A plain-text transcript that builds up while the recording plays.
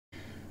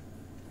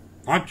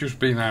I've just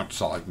been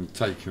outside and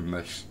taken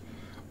this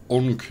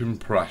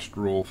uncompressed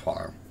raw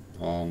file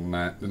on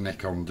the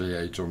Nikon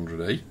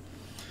D800E,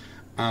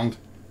 and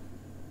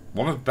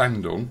what I've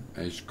then done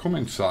is come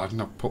inside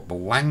and I've put the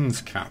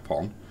lens cap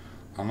on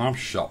and I've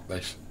shot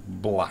this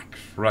black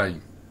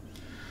frame.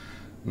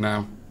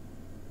 Now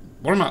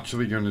what I'm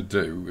actually going to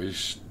do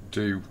is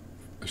do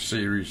a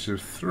series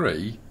of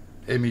 3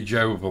 image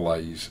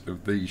overlays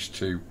of these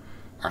 2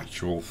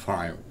 actual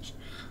files,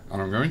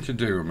 and I'm going to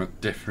do them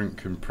at different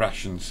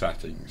compression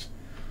settings.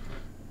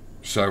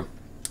 So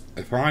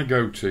if I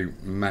go to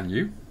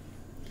menu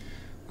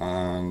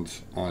and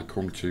I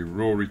come to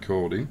raw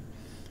recording,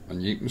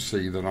 and you can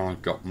see that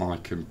I've got my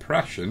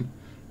compression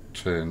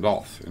turned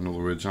off. In other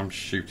words, I'm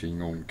shooting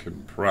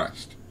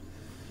uncompressed.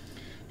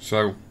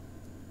 So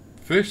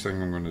first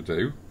thing I'm going to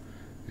do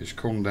is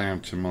come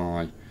down to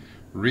my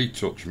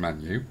retouch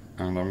menu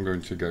and I'm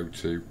going to go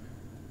to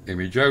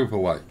image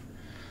overlay,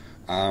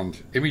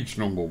 and image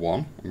number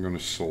 1 I'm going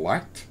to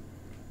select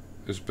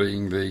as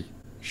being the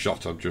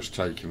shot I've just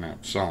taken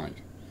outside,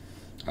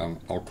 and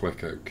I'll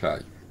click OK.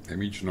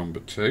 Image number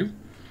 2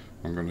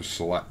 I'm going to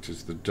select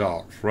as the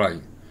dark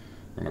frame.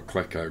 I'm going to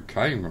click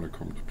OK. I'm going to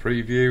come to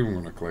preview. I'm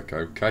going to click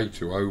OK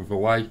to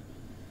overlay,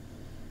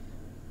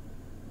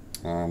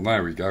 and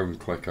there we go, and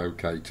click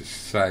OK to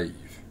save.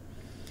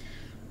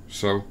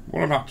 So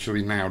what I've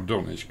actually now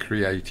done is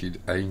created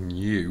a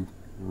new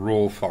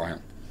raw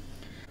file.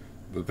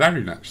 The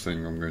very next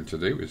thing I'm going to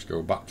do is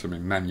go back to my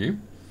menu,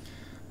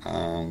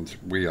 and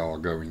we are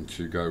going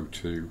to go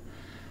to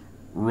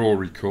raw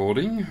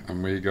recording,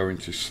 and we're going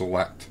to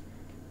select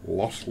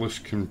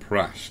lossless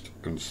compressed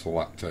and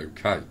select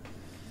OK.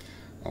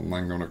 I'm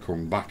then going to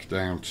come back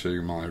down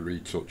to my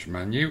retouch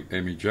menu,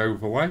 image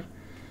overlay.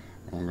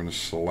 I'm going to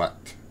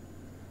select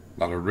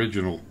that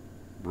original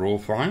raw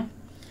file.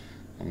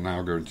 I'm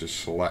now going to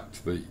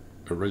select the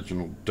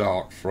original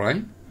dark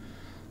frame.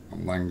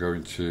 I'm then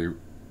going to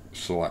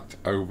select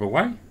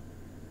overlay,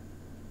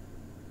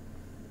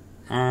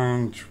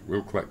 and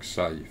we'll click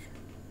save.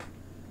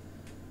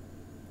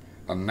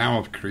 And now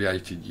I've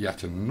created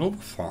yet another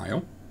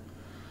file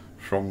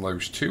from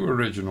those 2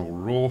 original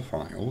raw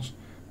files,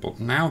 but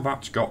now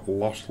that's got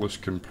lossless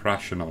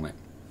compression on it.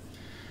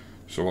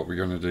 So what we're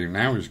going to do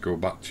now is go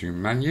back to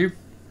menu,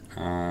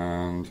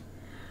 and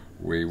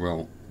we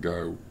will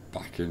go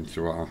back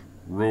into our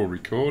raw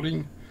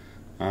recording,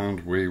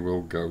 and we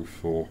will go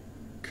for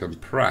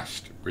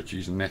compressed, which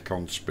is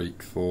Nikon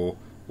speak for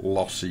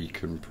lossy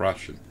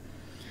compression,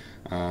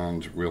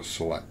 and we'll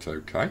select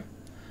OK.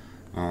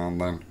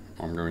 And then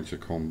I'm going to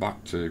come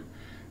back to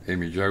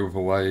image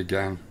overlay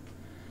again,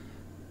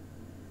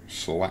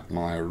 select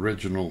my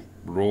original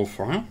raw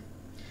file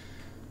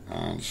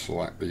and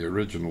select the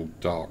original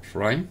dark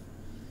frame.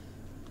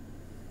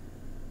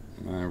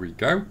 There we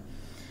go,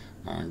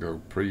 and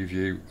go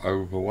preview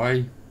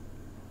overlay,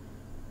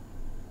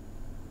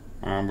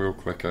 and we'll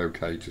click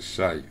OK to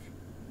save.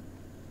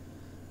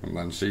 And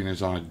then, seeing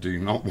as I do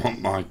not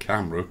want my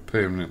camera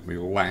permanently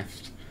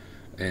left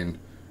in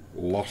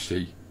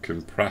lossy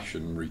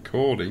compression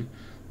recording,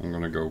 I'm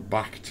going to go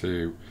back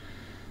to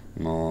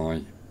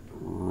my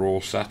raw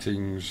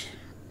settings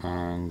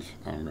and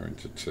I'm going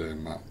to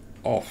turn that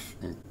off.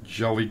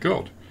 Jolly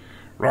good.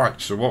 Right,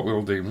 so what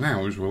we'll do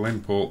now is we'll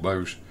import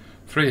those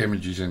 3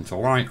 images into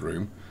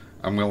Lightroom,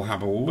 and we'll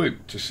have a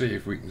look to see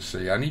if we can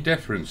see any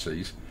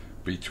differences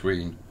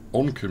between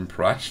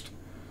uncompressed,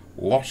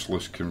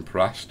 lossless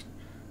compressed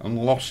and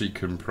lossy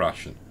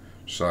compression.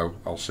 So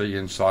I'll see you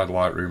inside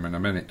Lightroom in a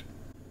minute.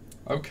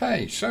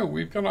 Okay, so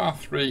we've got our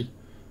 3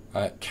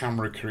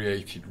 camera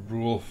created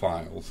raw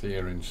files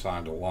here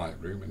inside of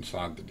Lightroom,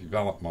 inside the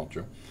develop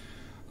module,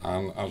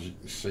 and as you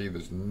can see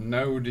there's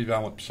no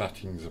develop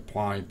settings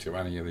applied to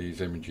any of these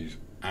images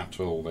at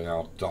all. They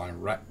are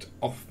direct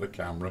off the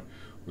camera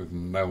with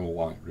no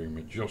Lightroom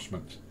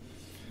adjustments.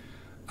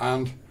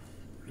 And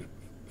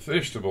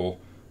first of all,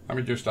 let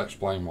me just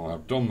explain why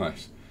I've done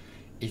this.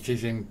 It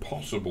is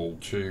impossible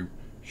to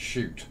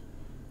shoot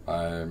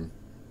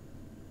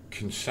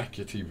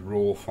consecutive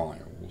raw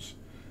files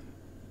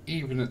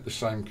even at the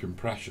same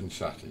compression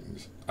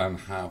settings and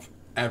have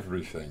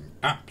everything,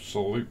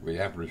 absolutely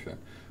everything,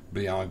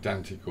 be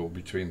identical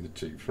between the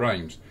 2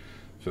 frames.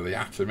 For the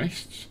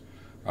atomists,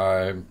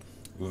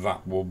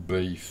 that will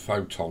be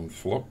photon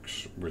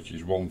flux, which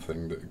is one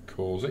thing that would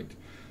cause it.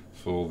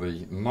 For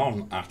the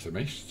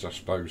non-atomists, I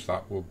suppose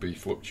that would be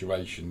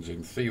fluctuations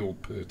in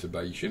field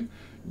perturbation.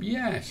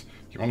 Yes,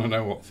 if you want to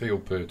know what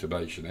field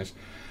perturbation is,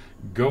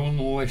 go and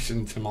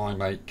listen to my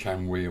mate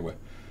Ken Wheeler.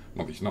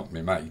 Well, he's not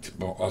my mate,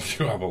 but I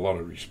do have a lot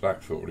of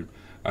respect for him.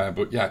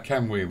 But yeah,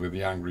 Ken Wheeler,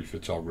 the angry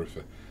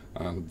photographer,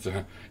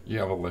 and you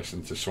have a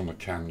listen to some of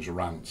Ken's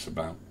rants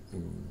about,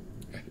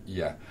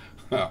 yeah,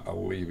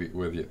 I'll leave it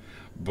with you.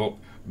 But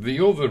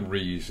the other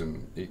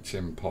reason it's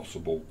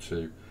impossible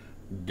to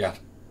get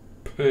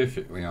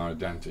perfectly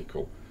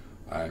identical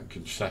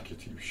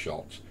consecutive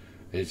shots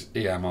is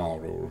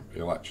EMR, or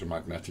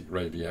electromagnetic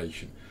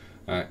radiation,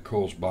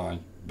 caused by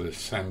the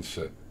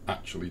sensor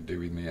actually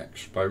doing the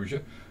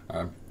exposure,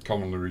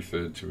 commonly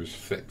referred to as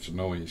fixed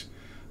noise.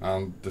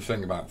 And the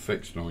thing about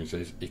fixed noise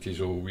is it is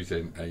always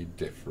in a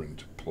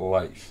different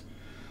place.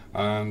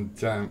 And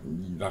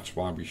that's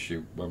why we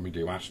shoot when we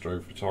do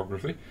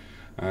astrophotography.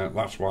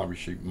 That's why we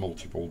shoot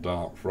multiple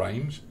dark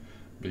frames,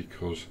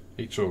 because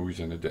it's always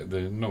in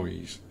the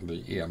noise,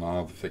 the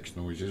EMR, the fixed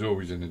noise, is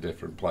always in a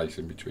different place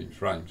in between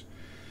frames.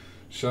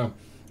 So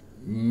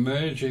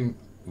merging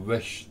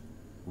this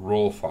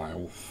raw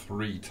file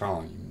 3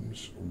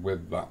 times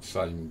with that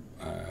same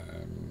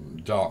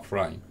dark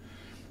frame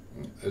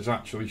has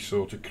actually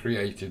sort of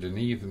created an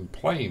even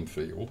playing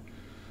field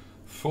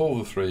for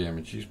the 3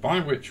 images, by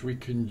which we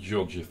can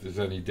judge if there's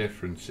any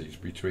differences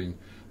between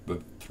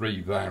the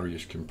 3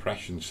 various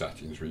compression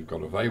settings we've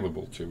got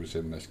available to us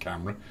in this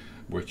camera,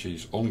 which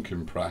is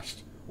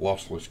uncompressed,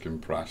 lossless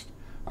compressed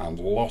and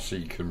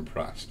lossy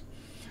compressed.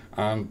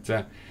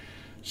 And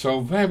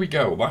so there we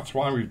go, that's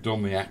why we've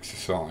done the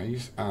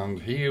exercise.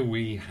 And here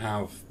we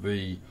have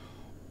the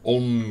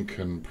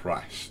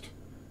uncompressed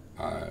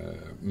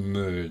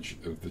merge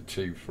of the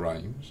 2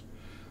 frames.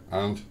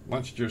 And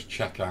let's just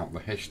check out the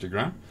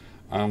histogram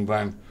and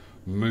then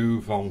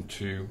move on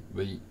to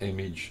the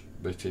image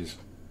that is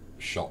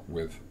shot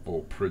with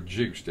or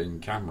produced in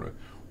camera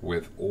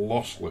with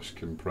lossless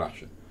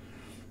compression.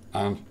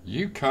 And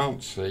you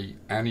can't see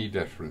any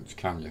difference,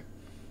 can you?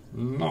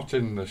 Not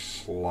in the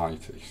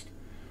slightest.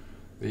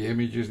 The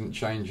image isn't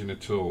changing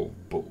at all,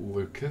 but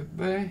look at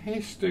the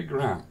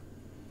histogram.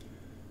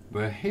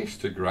 The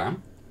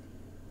histogram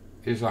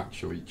is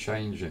actually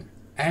changing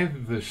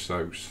ever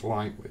so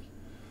slightly.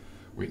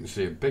 We can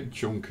see a big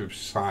chunk of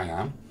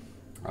cyan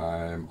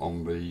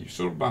on the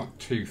sort of about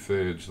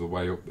 2/3 of the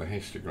way up the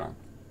histogram,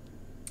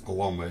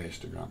 along the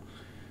histogram,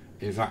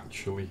 is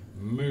actually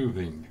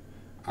moving,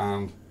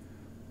 and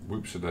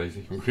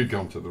whoops-a-daisy, we've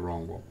gone to the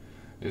wrong one,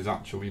 is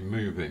actually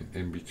moving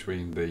in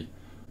between the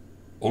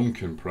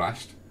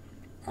uncompressed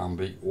and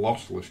the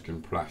lossless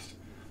compressed.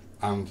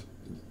 And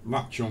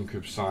that chunk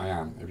of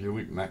cyan, if you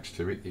look next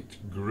to it, it's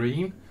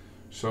green.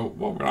 So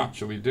what we're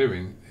actually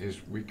doing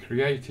is we're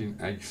creating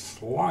a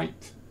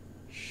slight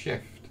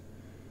shift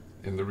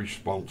in the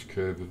response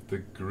curve of the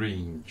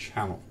green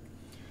channel.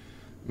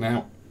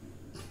 Now,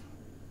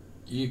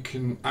 you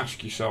can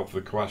ask yourself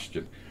the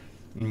question,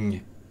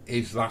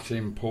 is that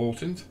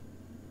important?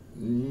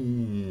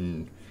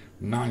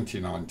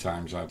 99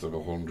 times out of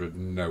 100,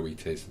 no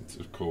it isn't.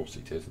 Of course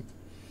it isn't.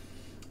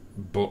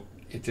 But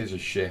it is a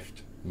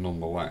shift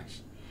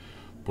nonetheless.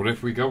 But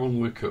if we go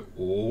and look at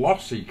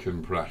lossy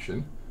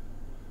compression,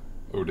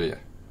 oh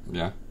dear,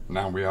 yeah,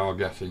 now we are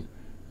getting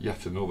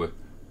yet another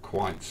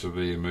quite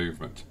severe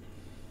movement.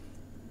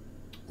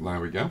 There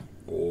we go,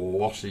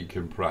 lossy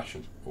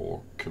compression,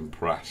 or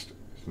compressed,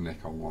 as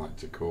Nikon like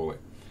to call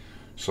it.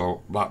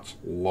 So that's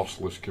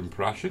lossless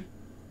compression,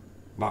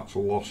 that's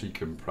lossy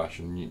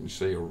compression. You can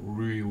see a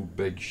real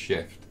big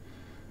shift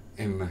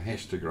in the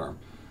histogram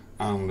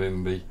and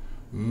in the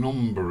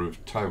number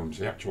of tones,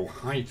 the actual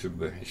height of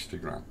the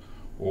histogram,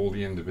 all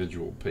the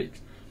individual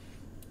peaks,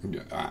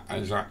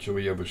 is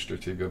actually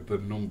illustrative of the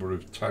number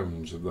of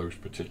tones of those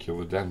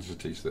particular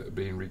densities that are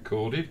being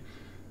recorded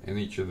in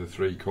each of the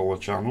 3 colour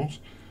channels.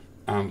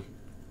 And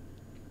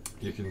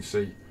you can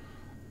see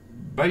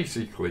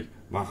basically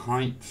the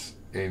heights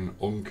in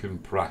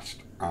uncompressed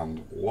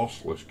and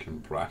lossless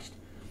compressed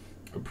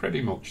are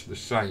pretty much the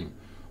same,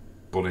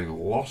 but in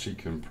lossy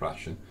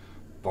compression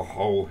the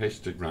whole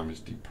histogram is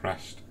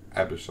depressed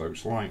ever so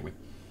slightly.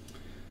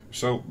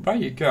 So there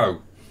you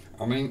go.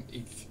 I mean,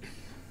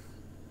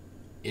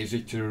 is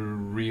it a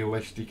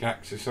realistic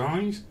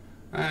exercise?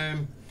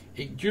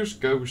 It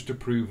just goes to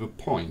prove a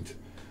point,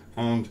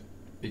 and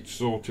it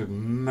sort of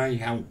may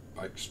help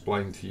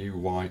explain to you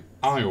why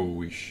I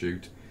always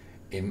shoot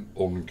in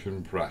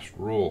uncompressed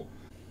RAW.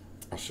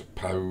 I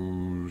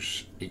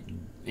suppose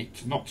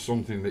it's not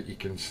something that you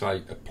can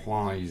say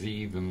applies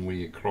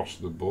evenly across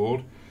the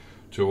board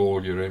to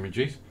all your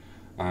images,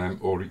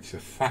 or its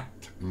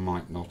effect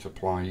might not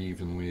apply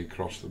evenly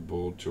across the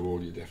board to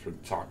all your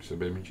different types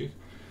of images.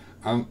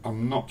 And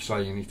I'm not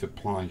saying it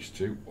applies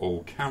to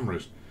all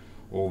cameras,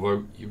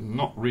 although you've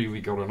not really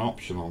got an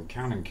option on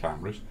Canon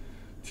cameras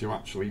to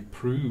actually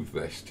prove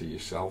this to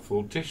yourself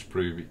or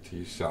disprove it to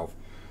yourself,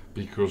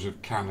 because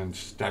of Canon's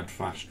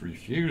steadfast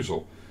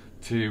refusal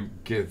to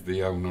give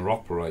the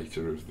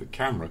owner-operator of the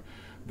camera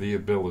the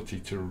ability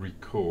to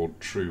record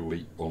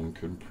truly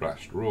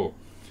uncompressed RAW.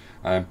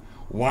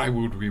 Why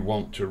would we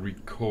want to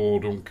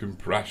record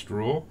uncompressed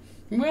RAW?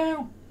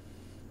 Well,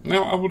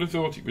 now I would have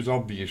thought it was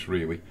obvious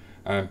really.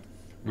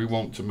 We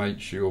want to make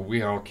sure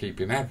we are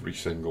keeping every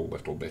single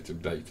little bit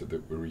of data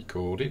that we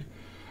recorded,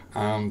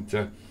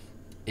 and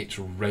its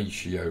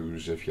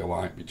ratios, if you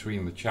like,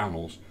 between the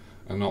channels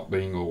are not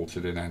being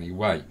altered in any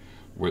way,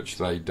 which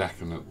they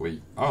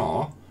definitely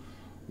are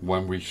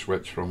when we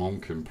switch from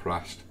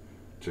uncompressed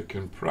to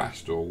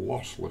compressed or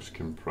lossless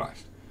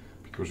compressed,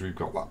 because we've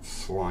got that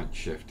slight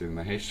shift in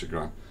the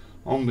histogram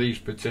on these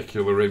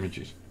particular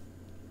images.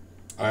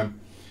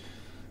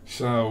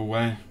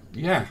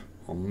 Yeah,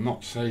 I'm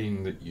not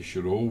saying that you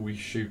should always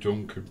shoot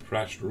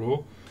uncompressed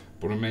RAW,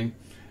 But I mean,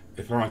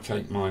 if I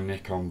take my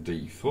Nikon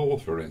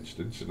D4 for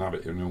instance and have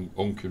it in an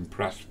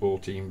uncompressed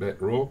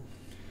 14-bit RAW,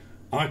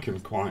 I can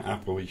quite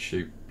happily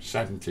shoot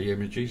 70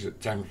 images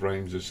at 10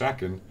 frames a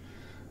second,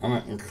 and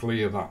I can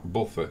clear that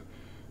buffer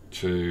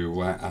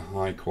to a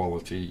high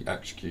quality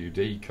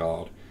XQD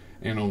card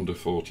in under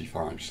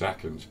 45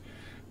 seconds.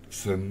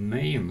 For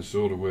me and the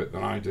sort of work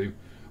that I do,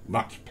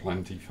 that's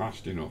plenty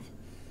fast enough.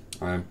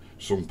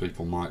 Some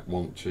people might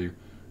want to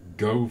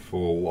go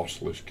for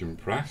lossless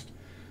compressed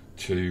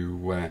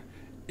to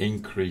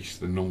increase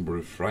the number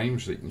of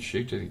frames they can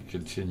shoot in a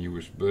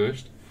continuous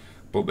burst.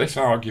 But this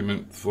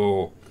argument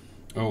for,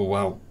 oh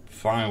well,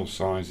 file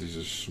sizes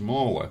are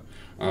smaller,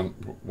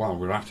 and while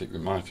we're at it we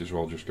might as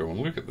well just go and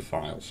look at the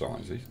file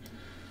sizes.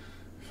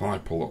 If I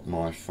pull up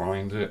my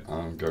Finder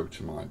and go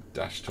to my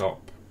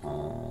desktop,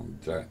 and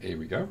here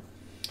we go,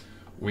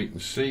 we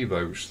can see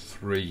those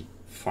 3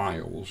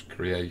 files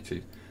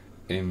created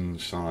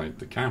inside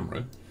the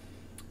camera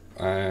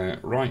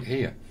right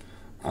here.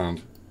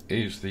 And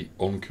here's the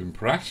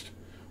uncompressed,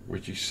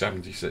 which is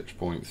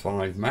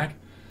 76.5 meg,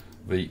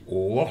 the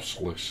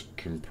lossless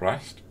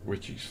compressed,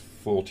 which is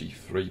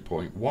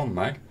 43.1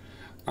 meg,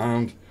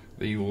 and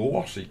the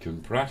lossy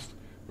compressed,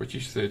 which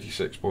is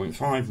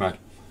 36.5 meg.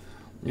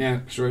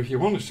 Yeah, so if you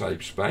want to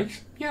save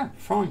space, yeah,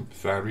 fine,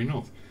 fair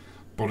enough.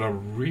 But I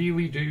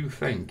really do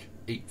think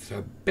it's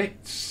a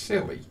bit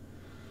silly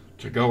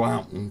to go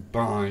out and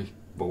buy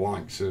the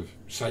likes of,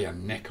 say, a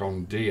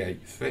Nikon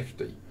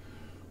D850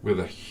 with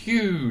a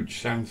huge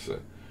sensor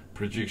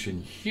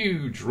producing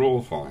huge RAW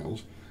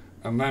files,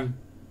 and then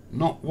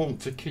not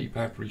want to keep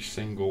every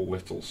single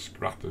little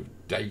scrap of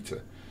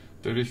data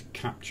that is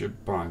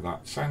captured by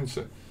that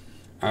sensor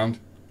and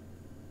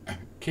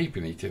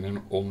keeping it in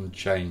an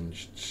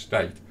unchanged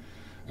state.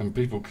 And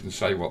people can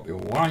say what they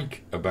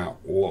like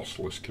about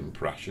lossless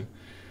compression.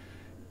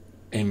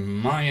 In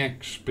my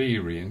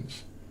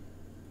experience,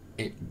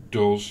 it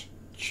does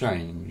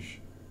change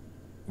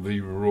the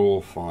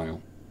RAW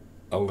file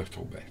a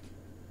little bit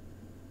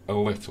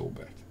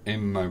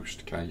in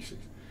most cases.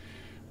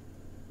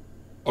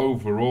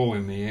 Overall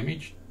in the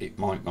image it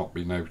might not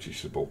be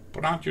noticeable,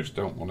 but I just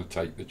don't want to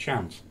take the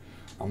chance.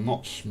 I'm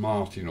not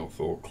smart enough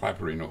or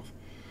clever enough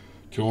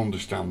to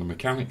understand the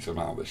mechanics of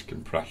how this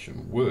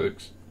compression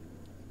works,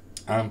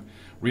 and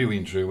really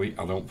and truly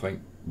I don't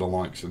think the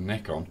likes of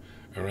Nikon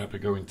are ever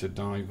going to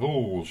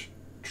divulge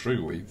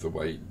truly the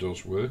way it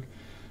does work.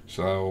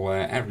 So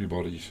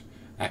everybody's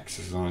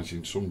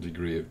exercising some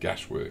degree of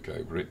guesswork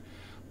over it,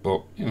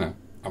 but you know,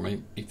 I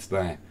mean, it's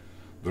there.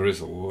 There is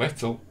a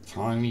little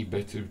tiny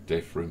bit of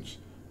difference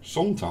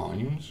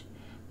sometimes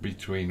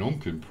between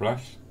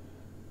uncompressed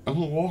and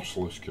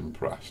lossless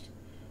compressed.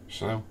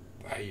 So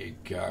there you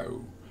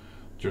go.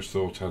 Just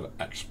thought I'd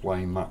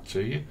explain that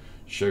to you,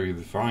 show you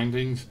the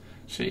findings,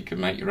 so you can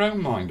make your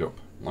own mind up.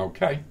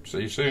 Okay,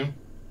 see you soon.